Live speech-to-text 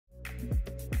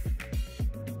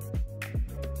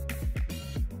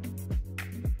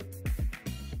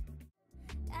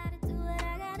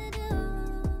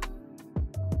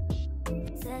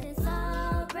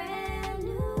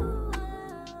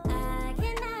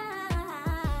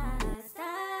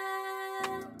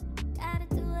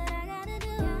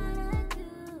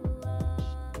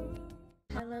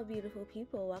beautiful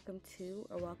people,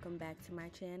 welcome back to my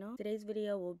channel. Today's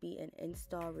video will be an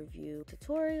install review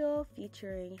tutorial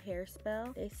featuring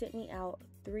Hairspells. They sent me out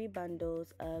 3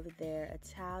 bundles of their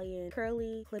Italian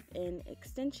curly clip-in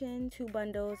extensions, 2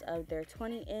 bundles of their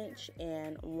 20-inch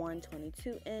and 1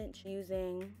 22-inch,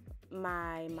 using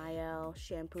my Mael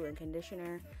shampoo and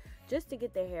conditioner just to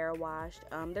get the hair washed.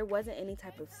 There wasn't any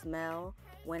type of smell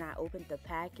when I opened the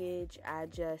package. I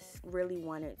just really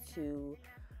wanted to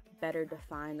better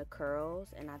define the curls,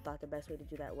 and I thought the best way to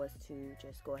do that was to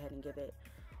just go ahead and give it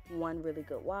one really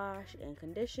good wash and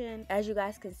condition. As you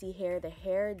guys can see here, the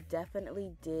hair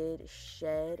definitely did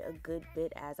shed a good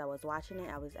bit as I was watching it.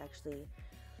 I was actually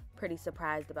pretty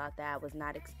surprised about that. I was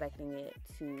not expecting it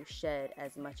to shed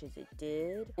as much as it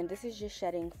did. And this is just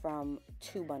shedding from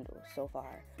 2 bundles so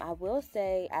far. I will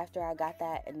say, after I got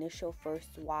that initial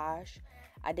first wash,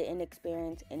 I didn't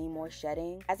experience any more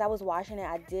shedding. As I was washing it,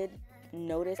 I did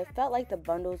notice it felt like the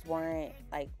bundles weren't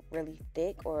like really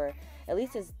thick, or at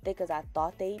least as thick as I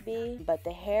thought they'd be, but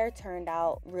the hair turned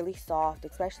out really soft,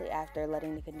 especially after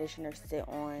letting the conditioner sit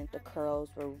on. The curls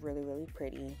were really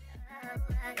pretty.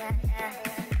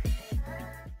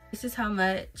 This is how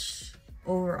much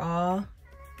overall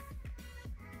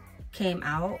came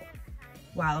out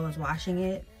while I was washing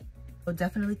it. I'll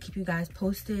definitely keep you guys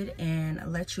posted and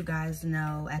let you guys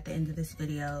know at the end of this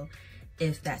video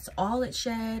if that's all it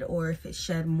shed or if it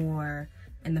shed more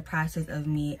in the process of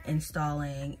me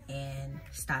installing and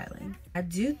styling. I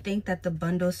do think that the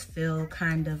bundles feel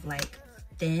kind of like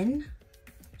thin.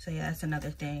 So yeah, that's another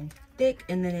thing. Thick,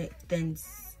 and then it thins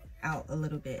out a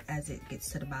little bit as it gets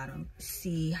to the bottom.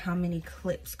 See how many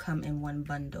clips come in one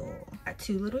bundle. Got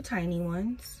 2 little tiny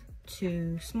ones,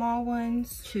 2 small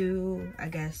ones, 2, I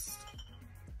guess,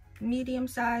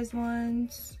 medium-sized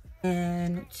ones,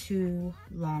 and 2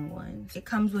 long ones. It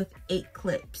comes with 8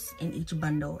 clips in each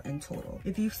bundle in total.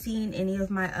 If you've seen any of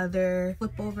my other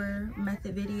flip over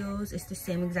method videos, it's the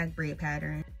same exact braid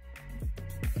pattern.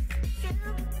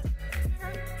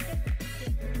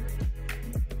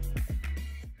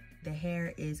 The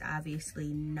hair is obviously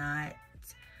not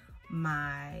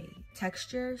my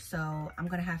texture, so I'm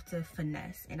gonna have to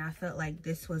finesse, and I felt like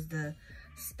this was the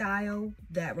style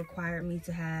that required me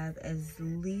to have as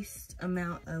least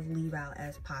amount of leave out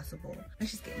as possible.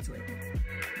 Let's just get into it.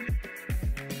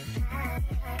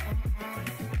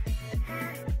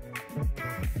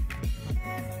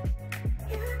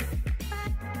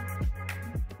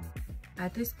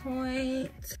 At this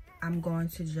point, I'm going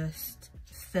to just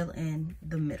fill in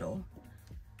the middle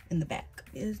in the back.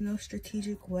 There is no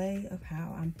strategic way of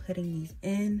how I'm putting these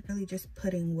in. Really just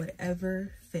putting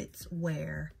whatever fits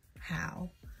where,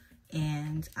 how,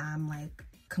 and I'm like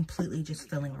completely just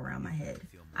filling around my head.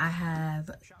 I have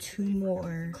 2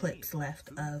 more clips left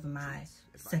of my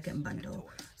second bundle,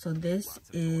 so this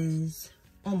is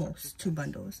almost 2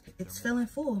 bundles. It's filling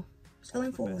full. It's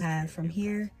filling full. I have from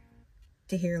here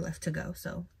to here left to go,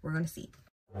 so we're gonna see.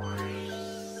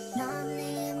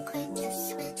 Normally I'm quick to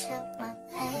switch up my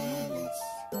playlist.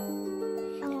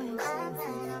 I'm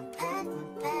pack my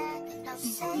bag and I'll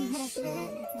say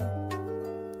shit.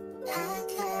 I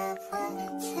got what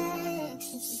it takes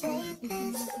to say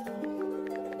this.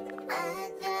 I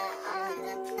got all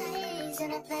the plays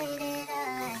and I played it all.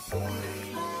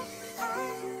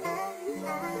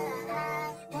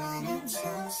 I wanted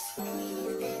to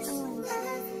see this.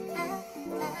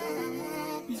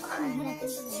 I wanted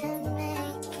to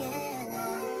make it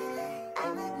up.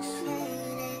 I would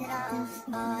trade it off,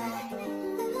 boy.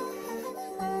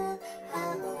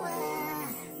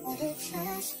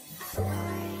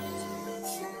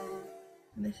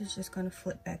 This is just gonna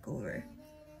flip back over,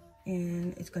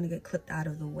 and it's gonna get clipped out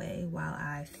of the way while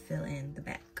I fill in the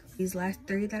back. These last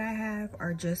 3 that I have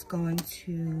are just going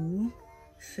to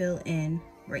fill in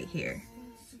right here.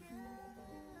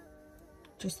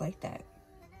 Just like that.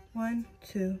 1,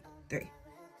 2, 3.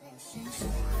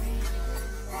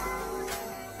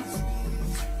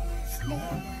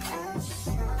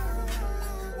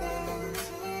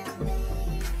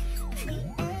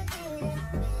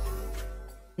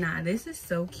 Nah, this is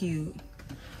so cute,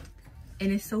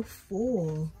 and it's so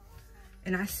full,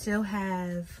 and I still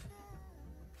have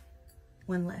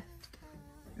 1 left.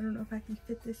 I don't know if I can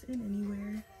fit this in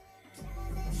anywhere.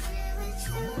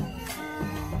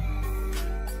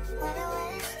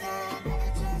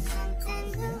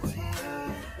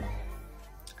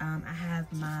 I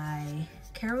have my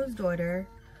Carol's Daughter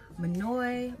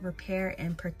Manoy Repair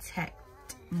and Protect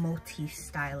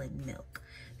Multi-Styling Milk.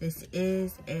 This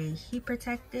is a heat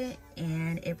protectant,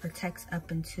 and it protects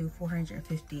up into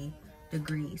 450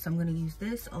 degrees. So I'm going to use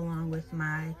this along with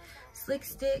my Slick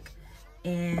Stick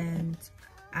and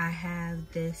I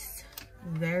have this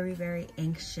very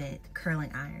ancient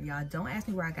curling iron. Y'all don't ask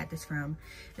me where I got this from.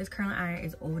 This curling iron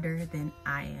is older than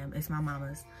I am. It's my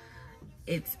mama's.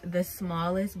 It's the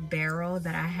smallest barrel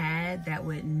that I had that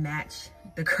would match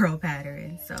the curl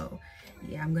pattern. So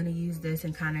yeah, I'm gonna use this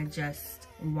and kind of just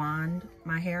wand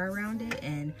my hair around it,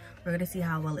 and we're gonna see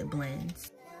how well it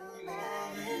blends.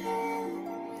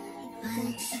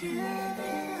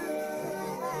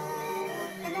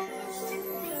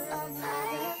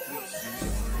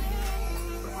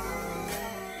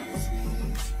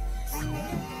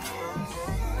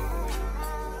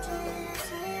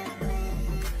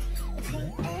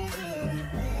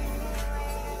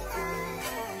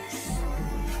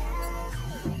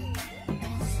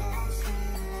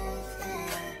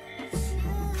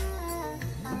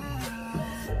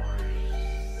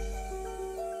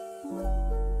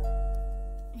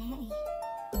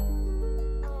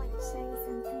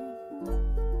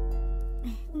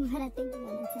 But I think you're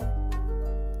gonna tell.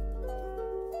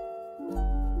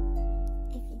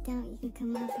 If you don't, you can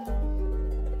come over here.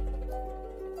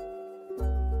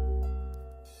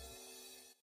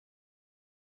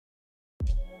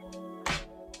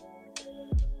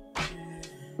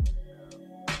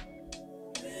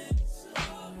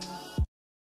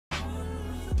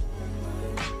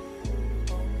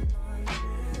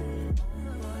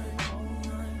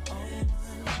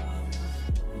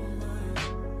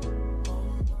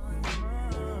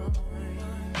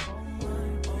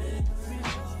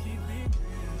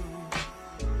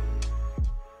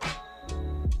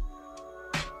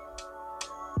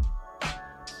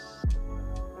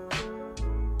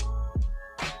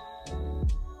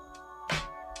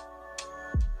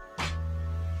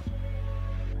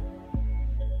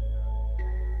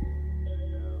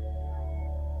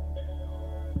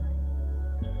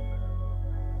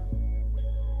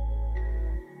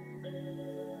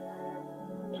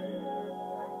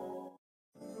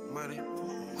 Money,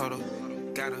 hold up,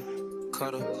 gotta,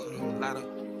 cut up, lotta,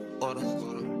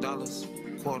 order, dollars,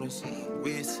 quarters,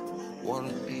 wrist,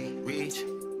 water, reach,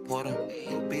 water,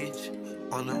 bitch,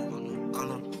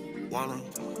 wanna,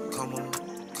 come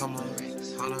on,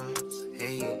 hunter,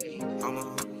 hey, I'm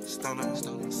a stunner,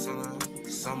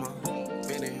 summer,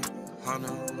 Benny,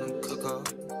 hunter, cook up,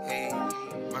 hey,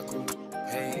 my crew,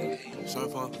 hey,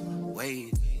 surfer,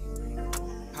 wave,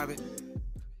 habit.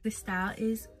 The style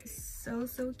is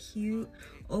so cute.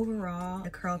 Overall, the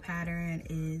curl pattern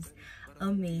is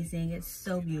amazing. It's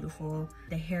so beautiful.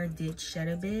 The hair did shed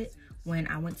a bit when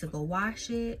I went to go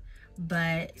wash it,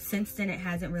 but since then it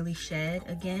hasn't really shed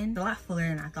again. It's a lot fuller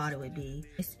than I thought it would be.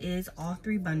 This is all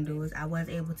 3 bundles. I was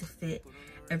able to fit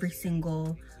every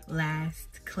single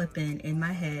last clip-in in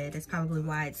my head. That's probably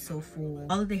why it's so full.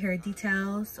 All of the hair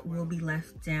details will be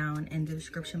left down in the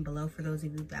description below for those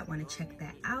of you that want to check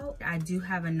that out. I do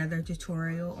have another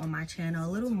tutorial on my channel,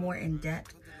 a little more in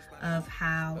depth, of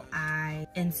how I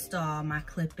install my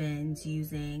clip-ins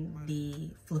using the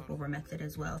flip over method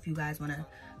as well. If you guys want to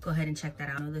go ahead and check that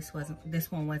out. I know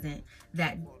this one wasn't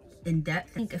that in depth.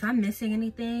 I think if I'm missing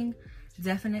anything,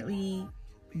 definitely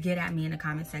get at me in the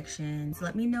comment section. So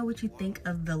let me know what you think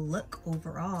of the look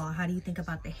overall. How do you think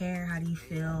about the hair? How do you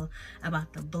feel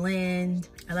about the blend?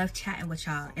 I love chatting with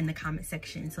y'all in the comment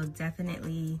section, so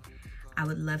definitely I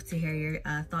would love to hear your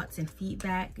thoughts and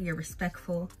feedback, your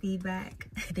respectful feedback.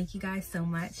 Thank you guys so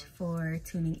much for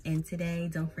tuning in today.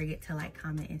 Don't forget to like,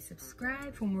 comment, and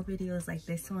subscribe for more videos like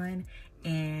this one,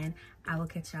 and I will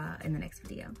catch y'all in the next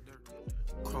video.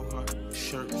 Chrome heart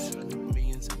shirts,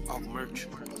 millions off merch,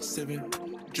 sipping,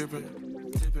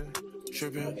 dripping, dipping,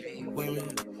 tripping, women,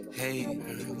 hey,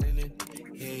 linen,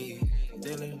 hey,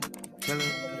 dealing,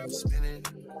 killing, spinning,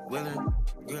 willing,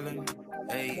 grilling,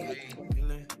 hey.